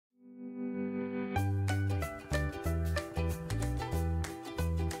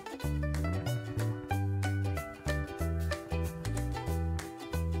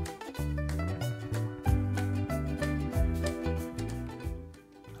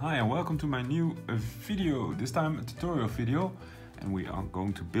Hi and welcome to my new video, this time a tutorial video, and we are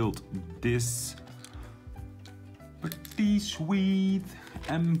going to build this pretty sweet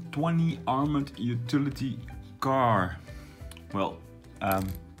M20 armored utility car. Well, the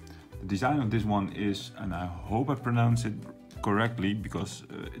design of this one is, and I hope I pronounce it correctly because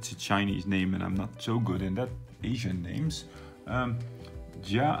it's a Chinese name and I'm not so good in that Asian names.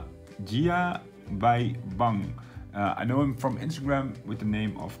 Jia Bai Bang. I know him from Instagram with the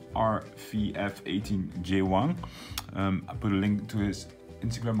name of RVF18J1. I put a link to his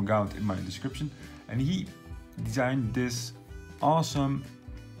Instagram account in my description, and he designed this awesome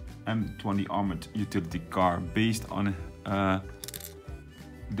M20 armored utility car based on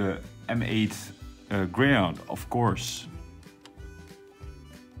the M8 Greyhound, of course.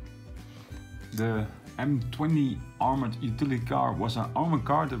 The M20 armored utility car was an armored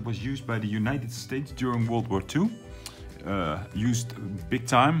car that was used by the United States during World War II. Used big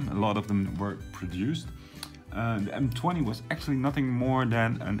time, a lot of them were produced. The M20 was actually nothing more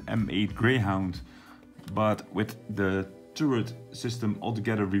than an M8 Greyhound, but with the turret system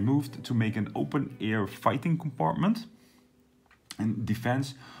altogether removed to make an open air fighting compartment. And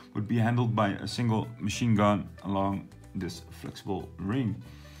defense would be handled by a single machine gun along this flexible ring.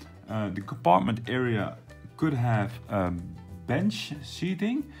 The compartment area could have bench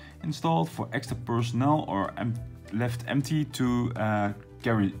seating installed for extra personnel or left empty to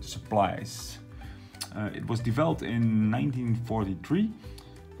carry supplies. It was developed in 1943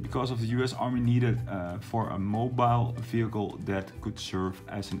 because of the US Army needed for a mobile vehicle that could serve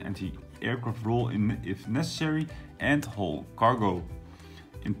as an anti-aircraft role if necessary and haul cargo.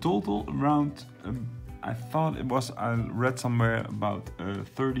 In total, around I read somewhere about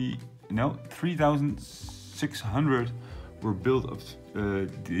 3,600 were built of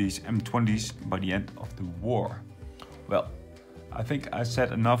these M20s by the end of the war. Well, I think I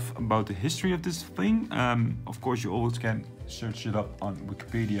said enough about the history of this thing. Of course, you always can search it up on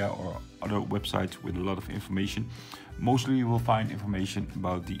Wikipedia or other websites with a lot of information. Mostly you will find information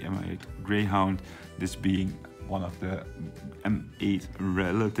about the M8 Greyhound, this being one of the M8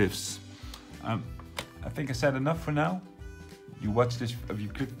 relatives. I think I said enough for now. You clicked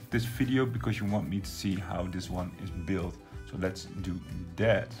this video because you want me to see how this one is built. So let's do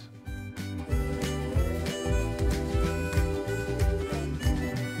that.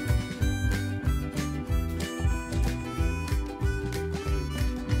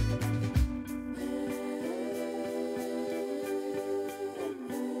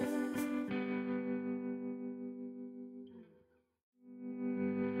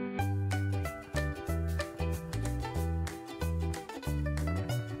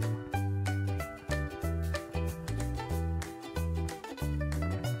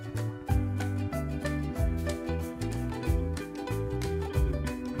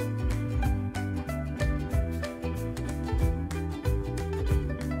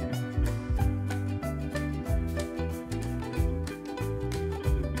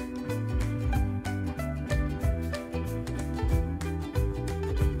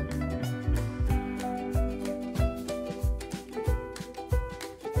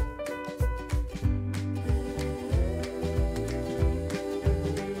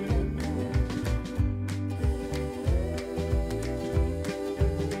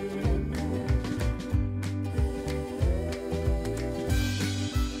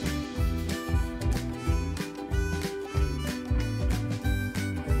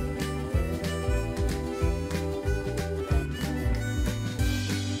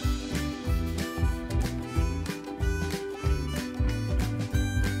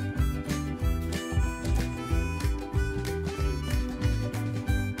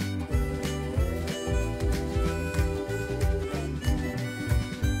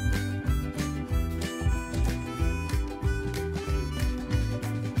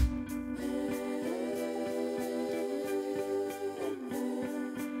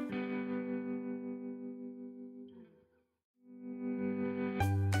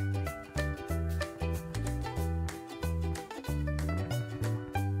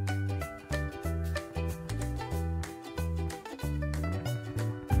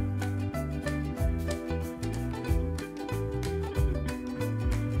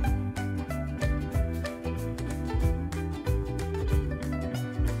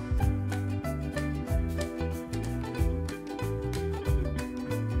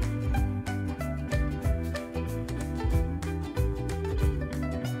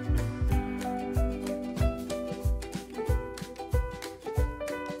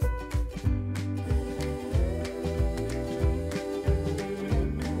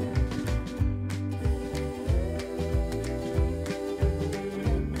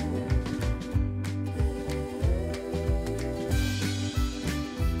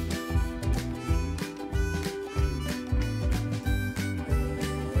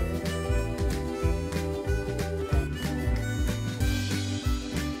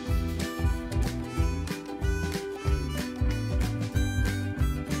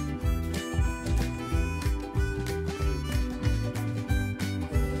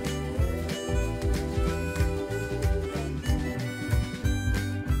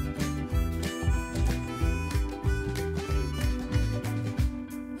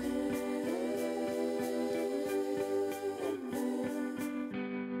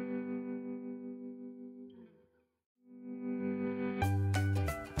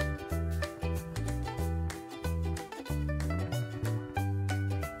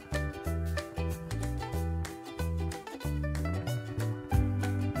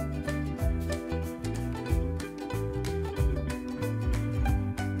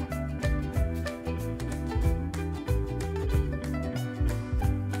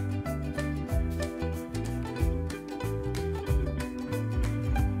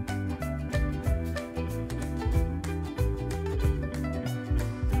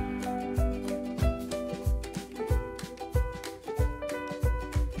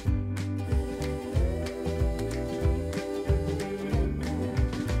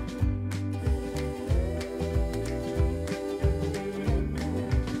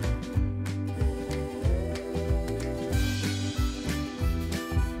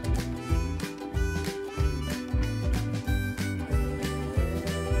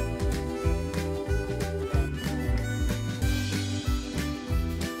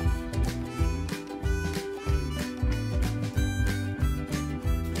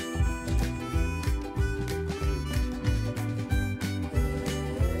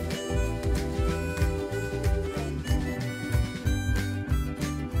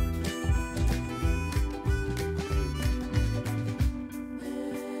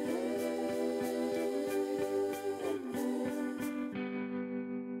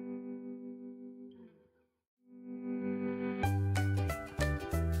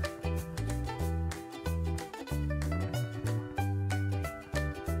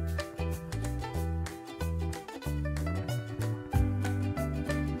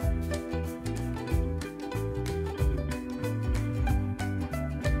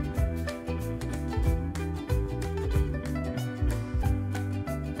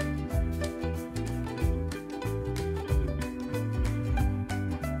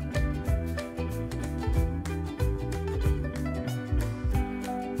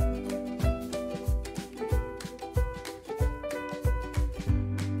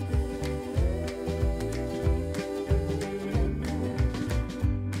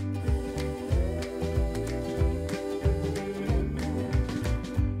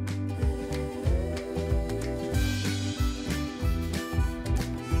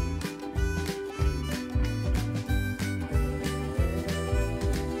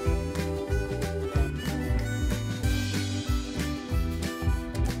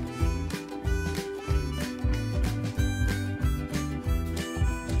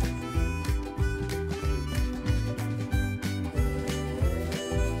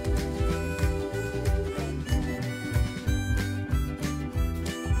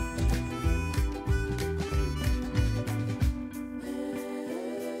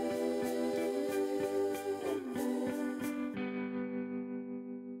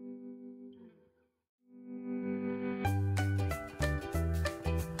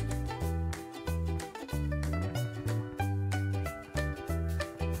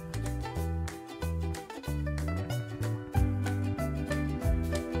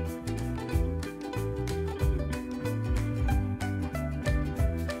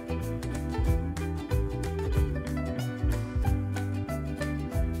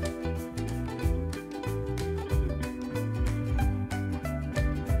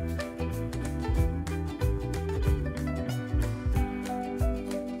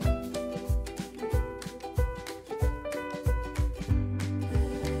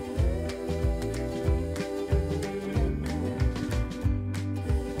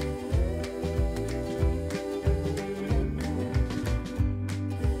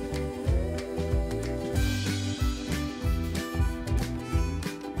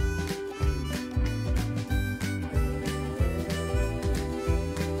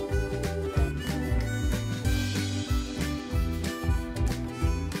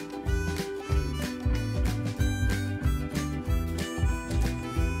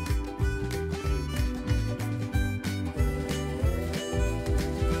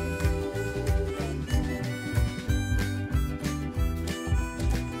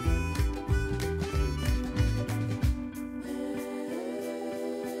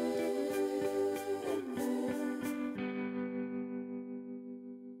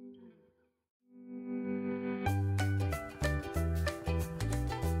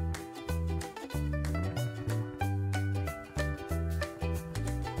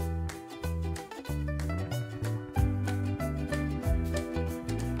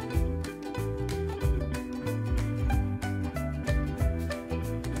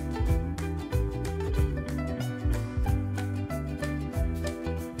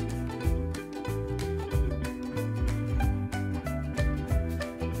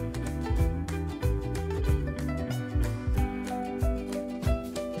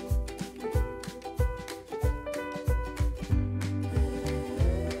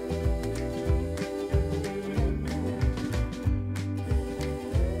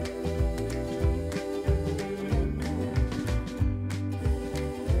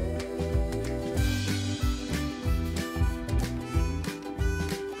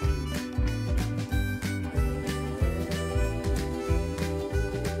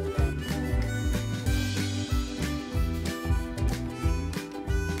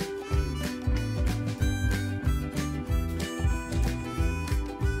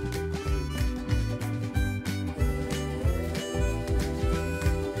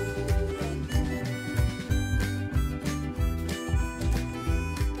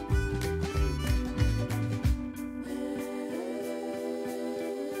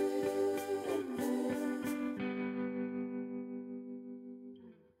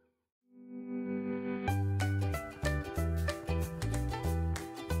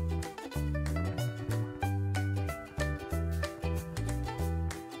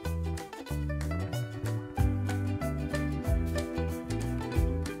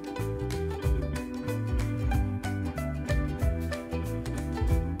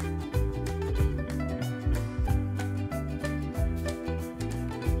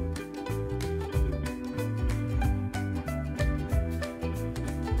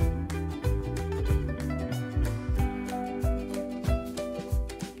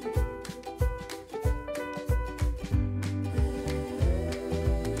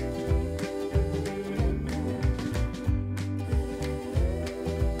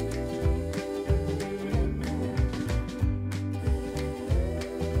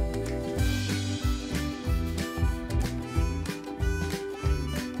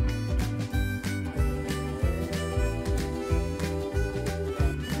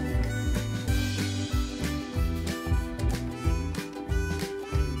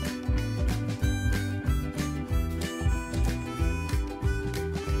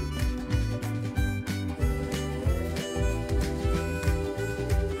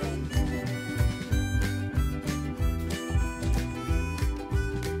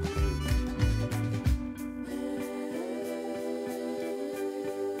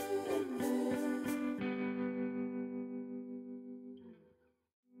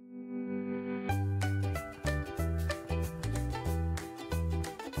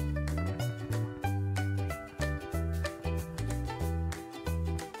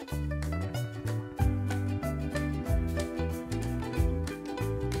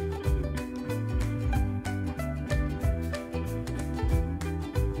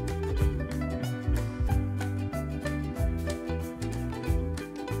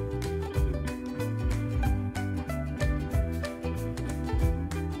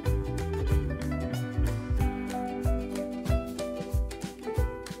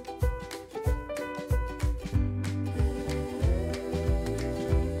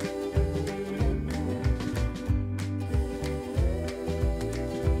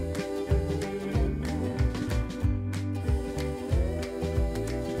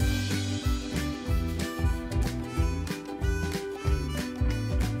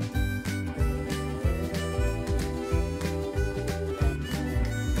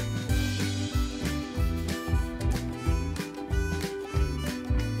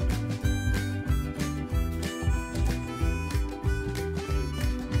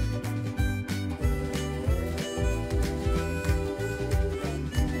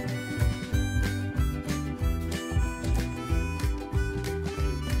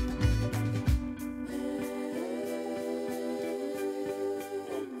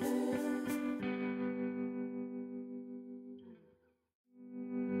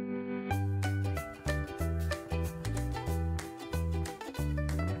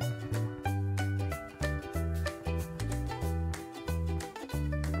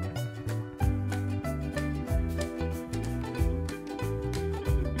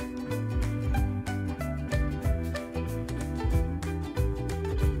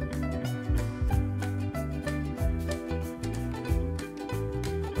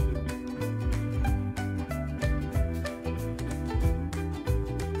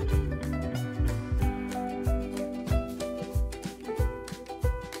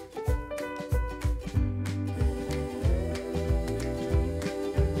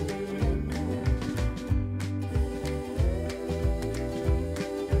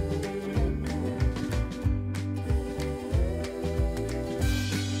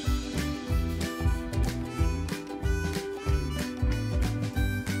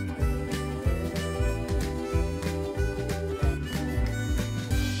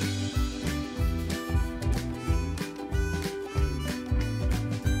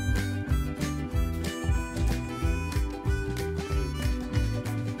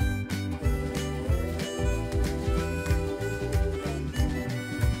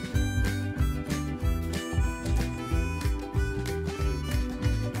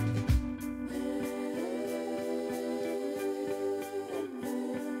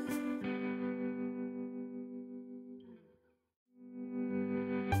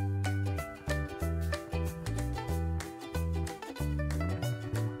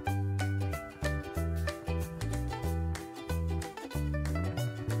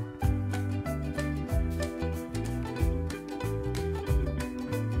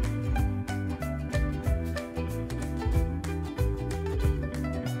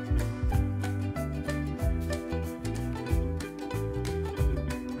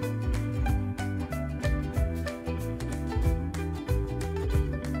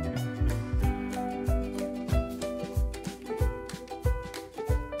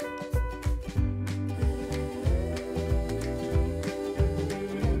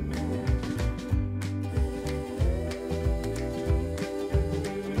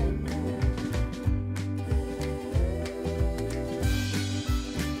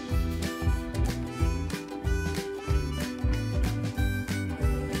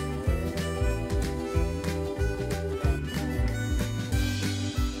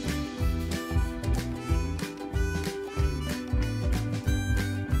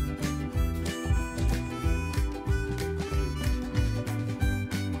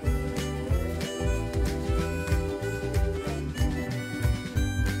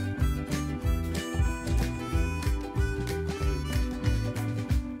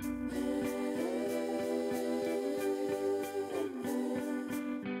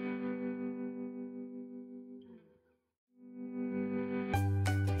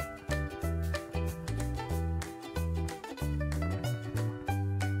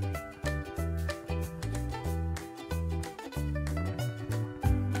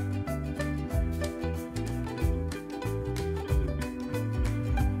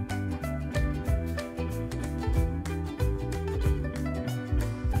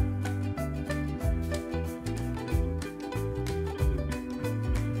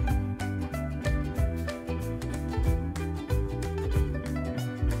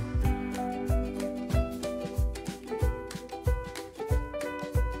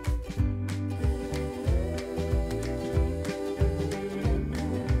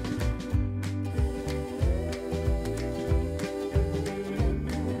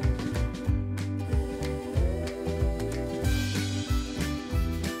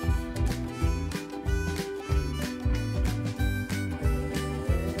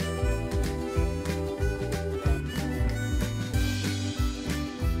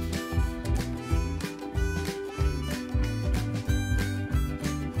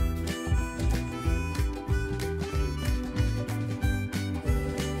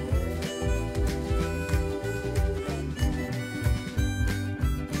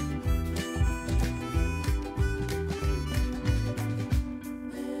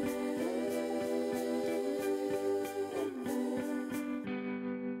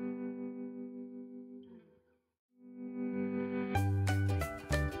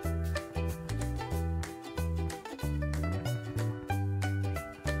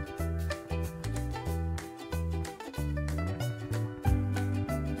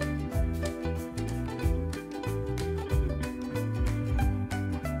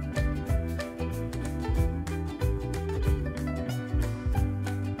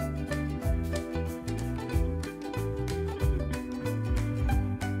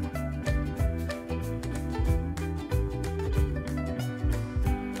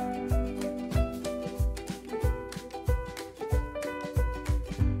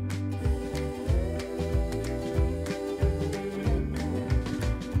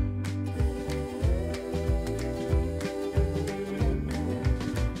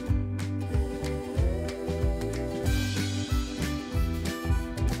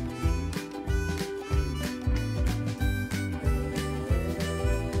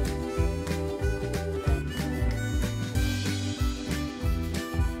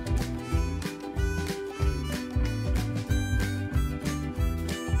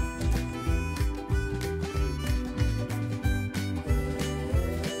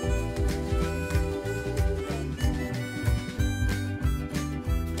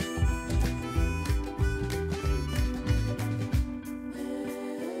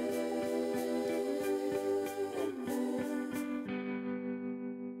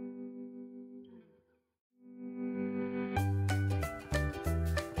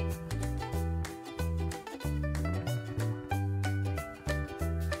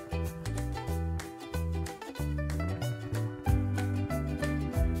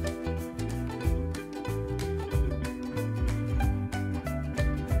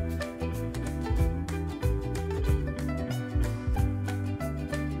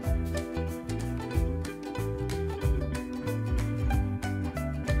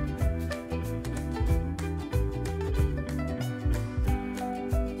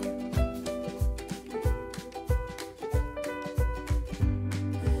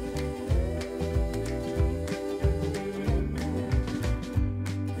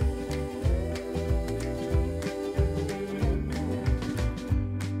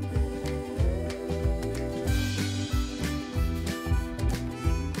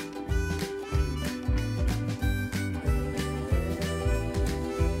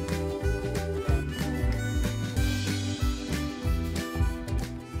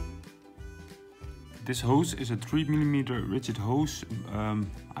 This hose is a 3mm rigid hose.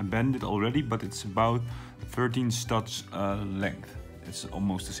 I bent it already, but it's about 13 studs length. It's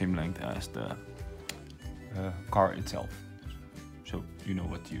almost the same length as the car itself, so you know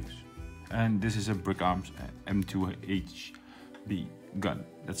what to use. And this is a Brick Arms M2 HB gun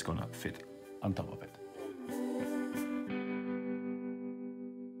that's gonna fit on top of it.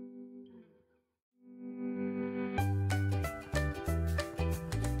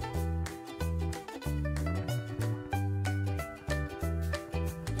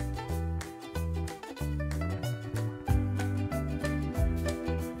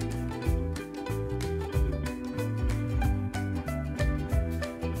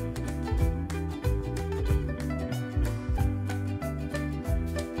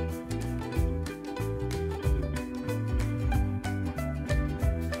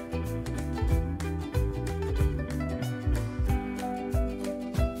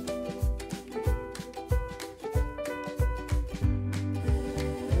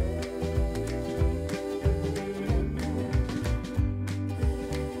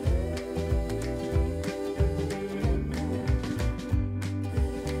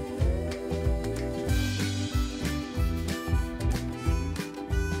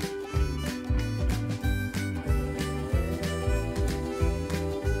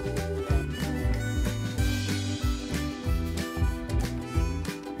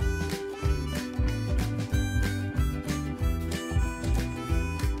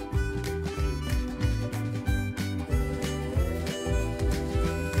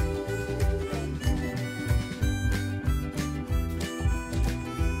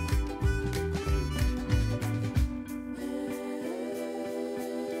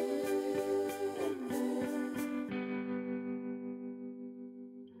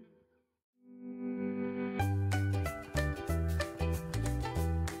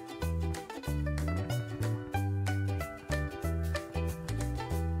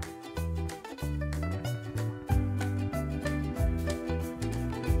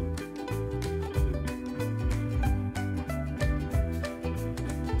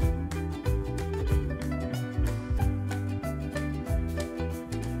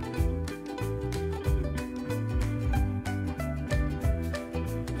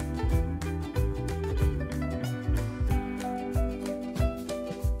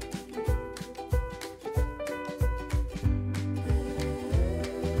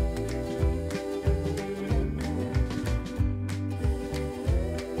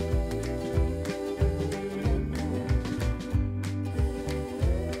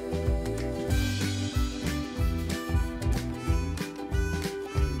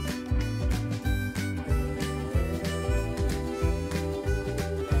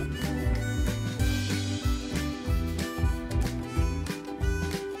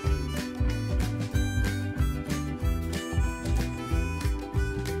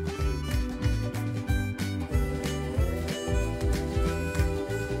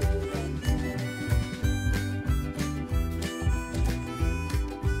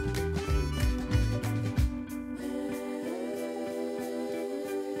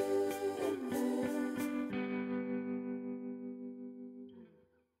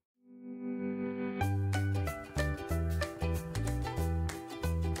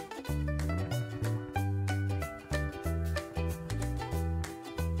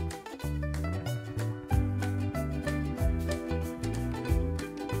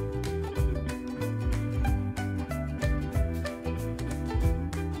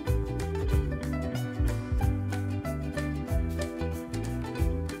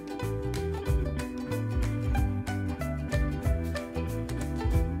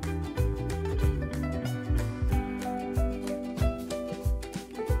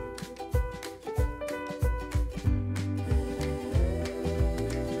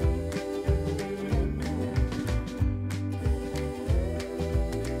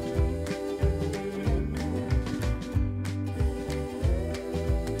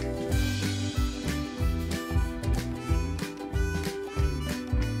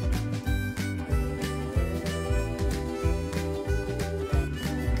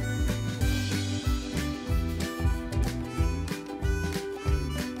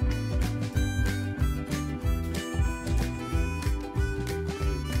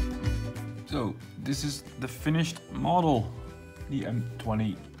 So this is the finished model, the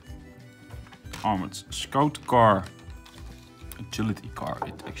M20 armored scout car, agility car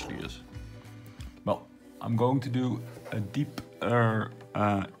it actually is. Well, I'm going to do a deeper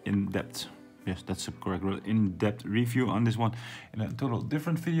in-depth, yes that's a correct word, in-depth review on this one in a total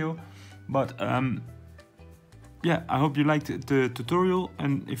different video. But yeah, I hope you liked the tutorial,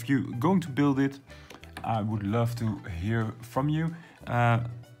 and if you're going to build it, I would love to hear from you. I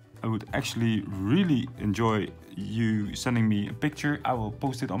would actually really enjoy you sending me a picture. I will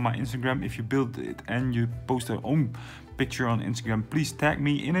post it on my Instagram. If you build it and you post your own picture on Instagram, please tag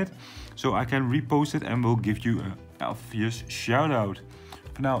me in it so I can repost it and will give you an obvious shout out.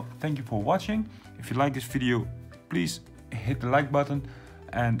 For now, thank you for watching. If you like this video, please hit the like button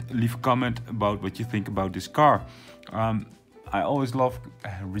and leave a comment about what you think about this car. I always love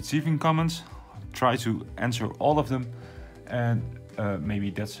receiving comments. I try to answer all of them, and maybe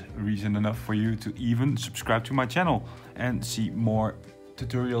that's reason enough for you to even subscribe to my channel and see more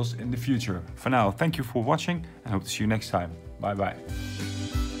tutorials in the future. For now, thank you for watching and hope to see you next time. Bye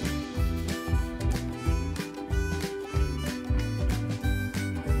bye.